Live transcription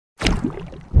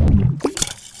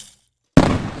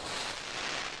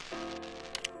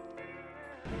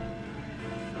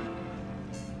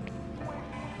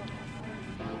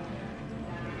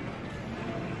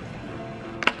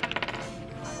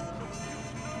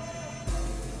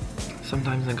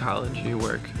Sometimes in college you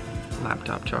work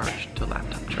laptop charge to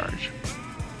laptop charge.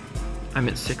 I'm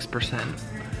at 6%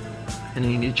 and I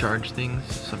need to charge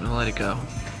things, so I'm gonna let it go.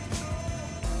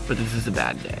 But this is a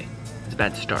bad day. It's a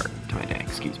bad start to my day,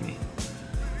 excuse me.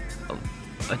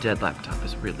 A dead laptop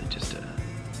is really just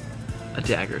a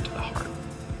dagger to the heart.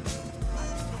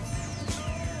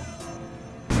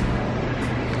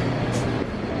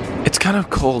 It's kind of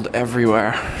cold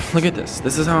everywhere. Look at this.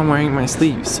 This is how I'm wearing my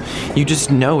sleeves. You just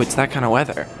know it's that kind of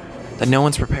weather that no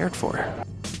one's prepared for.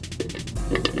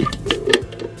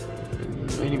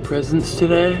 Any presents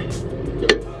today? I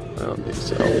don't think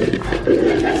so.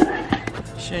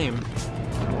 Shame.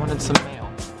 I wanted some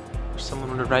mail. Or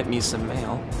someone would write me some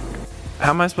mail.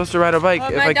 How am I supposed to ride a bike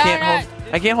if I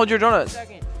can't hold your donuts?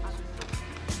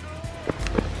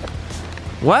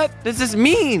 What does this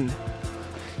mean?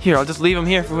 Here, I'll just leave them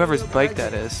here for whoever's bike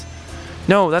that is.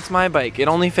 No, that's my bike. It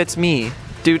only fits me.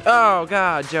 Dude, oh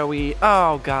God, Joey.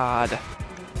 Oh God.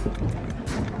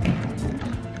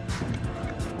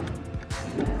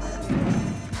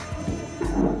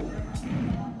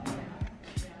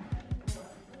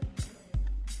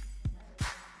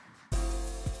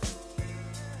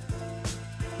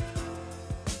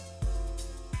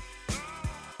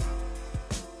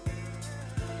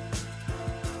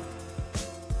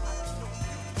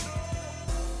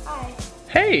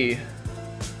 Hey!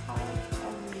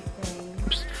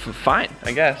 Fine,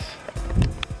 I guess.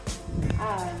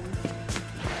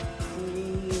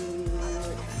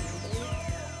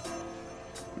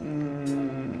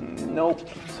 Nope.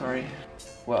 Sorry.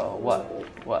 Well, what?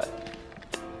 What?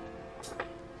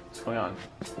 What's going on?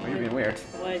 Why are you being weird?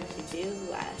 What did you do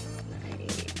last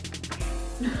night?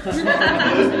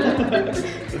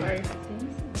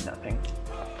 Nothing.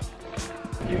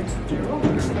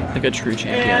 Like a true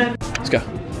champion. Let's go.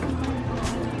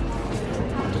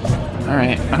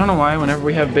 Alright, I don't know why whenever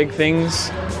we have big things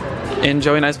in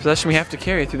Joey and I's possession, we have to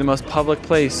carry it through the most public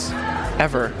place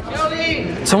ever.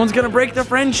 Joey! Someone's gonna break the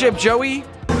friendship, Joey!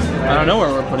 I don't know where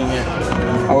we're putting it.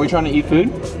 Are we trying to eat food?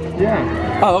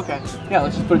 Yeah. Oh, okay. Yeah,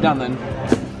 let's just put it down then.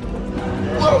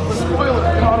 Whoa, the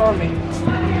spoiler! Not on me.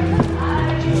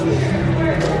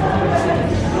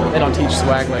 They don't teach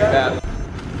swag like that.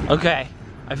 Okay.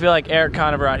 I feel like Eric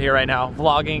Conover out here right now,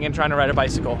 vlogging and trying to ride a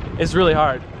bicycle. It's really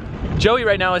hard. Joey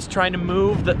right now is trying to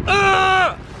move the,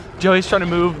 Joey's trying to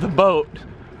move the boat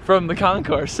from the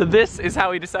concourse. So this is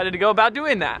how he decided to go about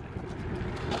doing that.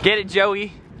 Get it,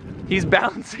 Joey? He's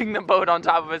balancing the boat on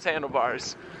top of his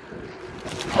handlebars.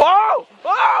 Oh!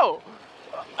 Oh!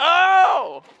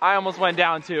 Oh! I almost went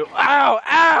down too. Ow!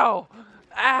 Ow!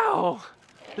 Ow!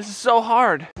 This is so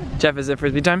hard. Jeff, is it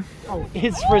Frisbee time? Oh,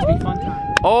 it's Frisbee fun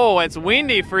time. Oh, it's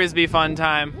windy Frisbee fun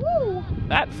time. Woo.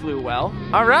 That flew well.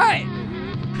 All right.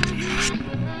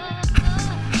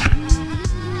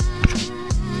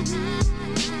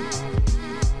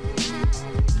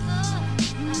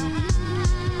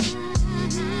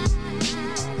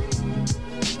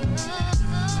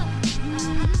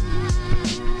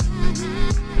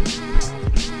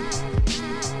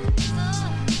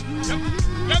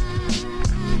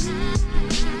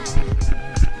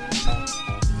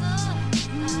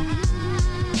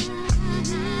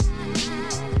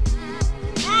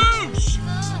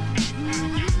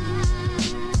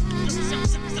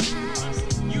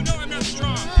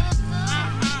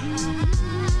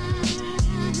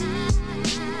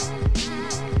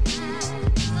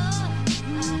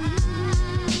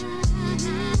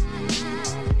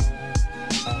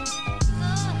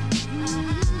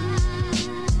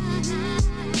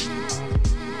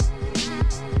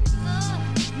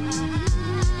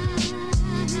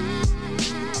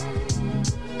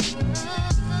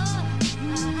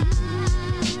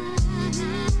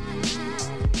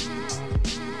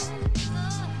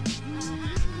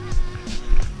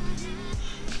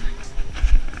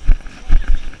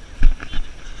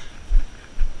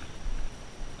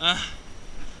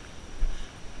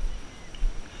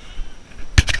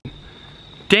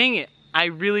 Dang it, I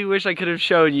really wish I could have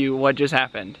showed you what just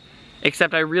happened.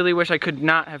 Except I really wish I could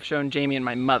not have shown Jamie and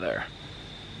my mother.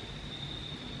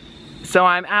 So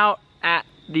I'm out at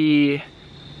the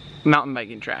mountain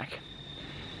biking track.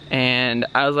 And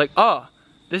I was like, oh,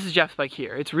 this is Jeff's bike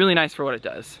here. It's really nice for what it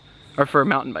does. Or for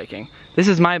mountain biking. This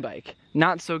is my bike.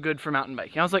 Not so good for mountain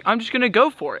biking. I was like, I'm just gonna go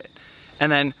for it.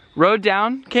 And then rode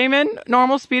down, came in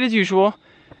normal speed as usual,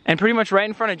 and pretty much right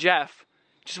in front of Jeff,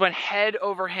 just went head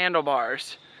over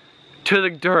handlebars to the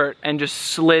dirt and just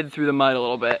slid through the mud a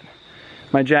little bit.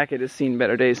 My jacket has seen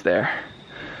better days there.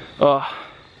 Oh,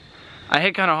 I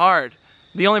hit kind of hard.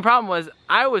 The only problem was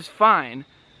I was fine.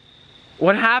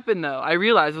 What happened though, I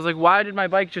realized, I was like, why did my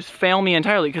bike just fail me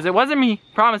entirely? Because it wasn't me,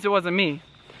 promise it wasn't me.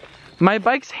 My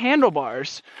bike's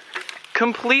handlebars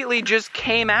completely just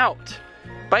came out.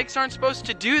 Bikes aren't supposed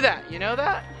to do that, you know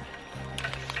that?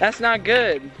 That's not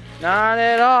good, not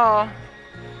at all.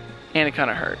 And it kind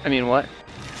of hurt, I mean, what?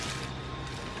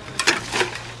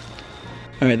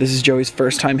 All right, this is Joey's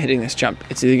first time hitting this jump.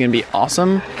 It's either gonna be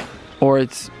awesome or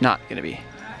it's not gonna be.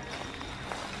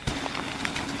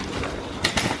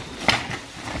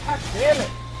 God damn it!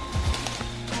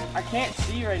 I can't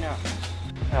see right now.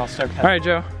 I'll start. All right,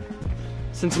 Joe.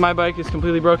 Since my bike is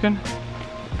completely broken.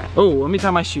 Oh, let me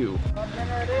tie my shoe.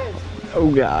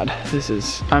 Oh God, this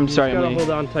is. I'm sorry, I'm Emily.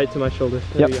 hold on tight to my shoulder.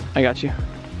 There Yep, I got you.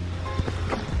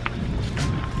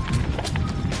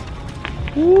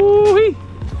 Woo-wee.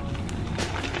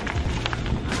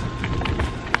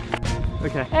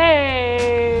 Okay.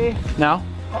 Hey. Now?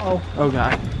 Uh-oh. Oh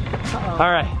God. Uh-oh.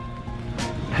 All right.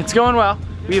 It's going well.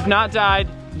 We have not died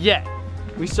yet.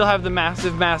 We still have the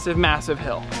massive, massive, massive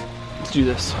hill. Let's do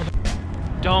this.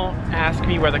 Don't ask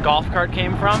me where the golf cart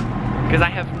came from, because I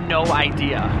have no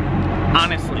idea.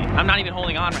 Honestly, I'm not even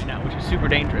holding on right now, which is super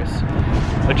dangerous.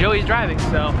 But Joey's driving,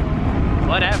 so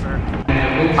whatever.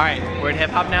 All right, we're at hip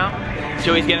hop now.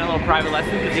 Joey's getting a little private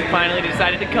lesson because he finally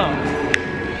decided to come.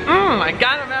 I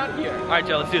got him out here. All right,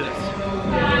 Joe, let's do this.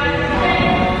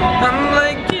 I'm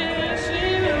like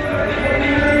kissing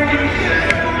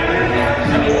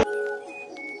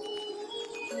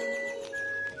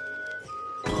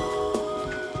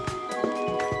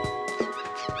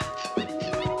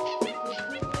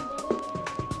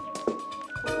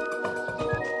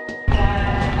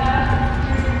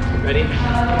Ready?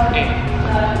 And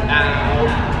out,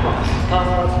 cross,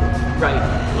 up, right,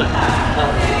 left,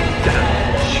 up, down,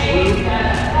 shoot,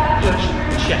 push,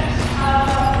 chest.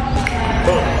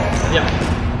 Boom. Yeah.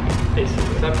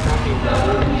 Basically, stop talking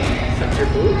about such your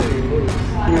moves and your moves.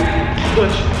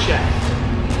 Push, chest.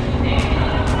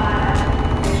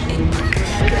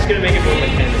 I'm just gonna make it more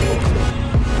mechanical.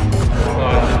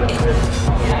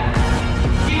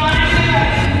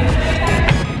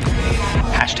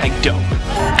 Hashtag dope.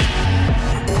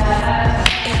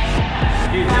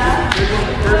 Dude, this is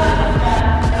the first one.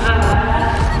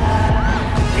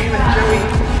 Damn it, Joey.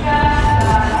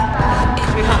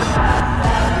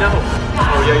 No.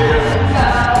 Oh, yeah.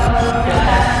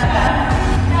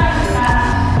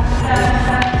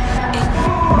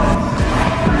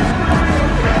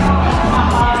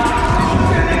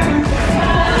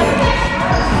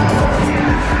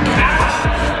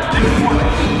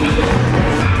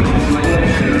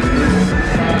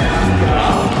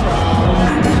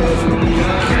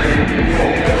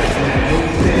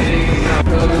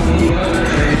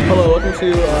 Hello, welcome to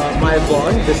my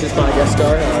vlog. This is my guest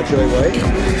star, Joey White.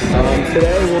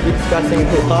 Today we'll be discussing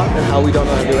hip hop and how we don't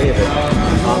know how to do any of it.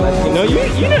 No, you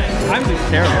know, I'm just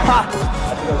terrible.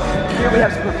 Here we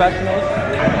have some professionals.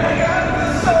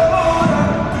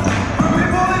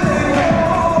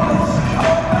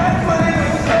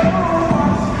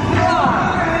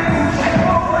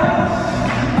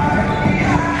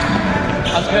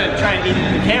 I was gonna try and eat it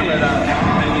in the camera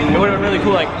though. It would have been really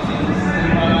cool, like.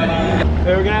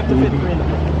 Hey, we're gonna have to fit 3 in the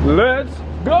front. Let's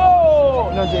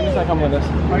go! No, Jamie's not coming with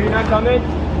us. Are you not coming?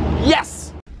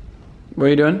 Yes! What are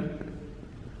you doing?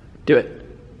 Do it.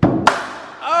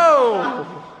 Oh!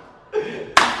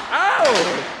 Oh!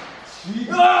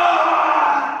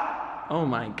 Oh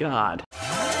my God.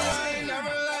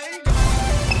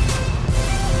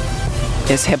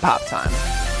 It's hip hop time.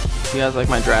 You guys like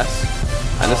my dress?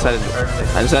 I decided to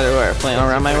wear a flannel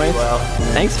around my waist.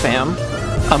 Thanks, fam.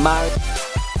 I'm out.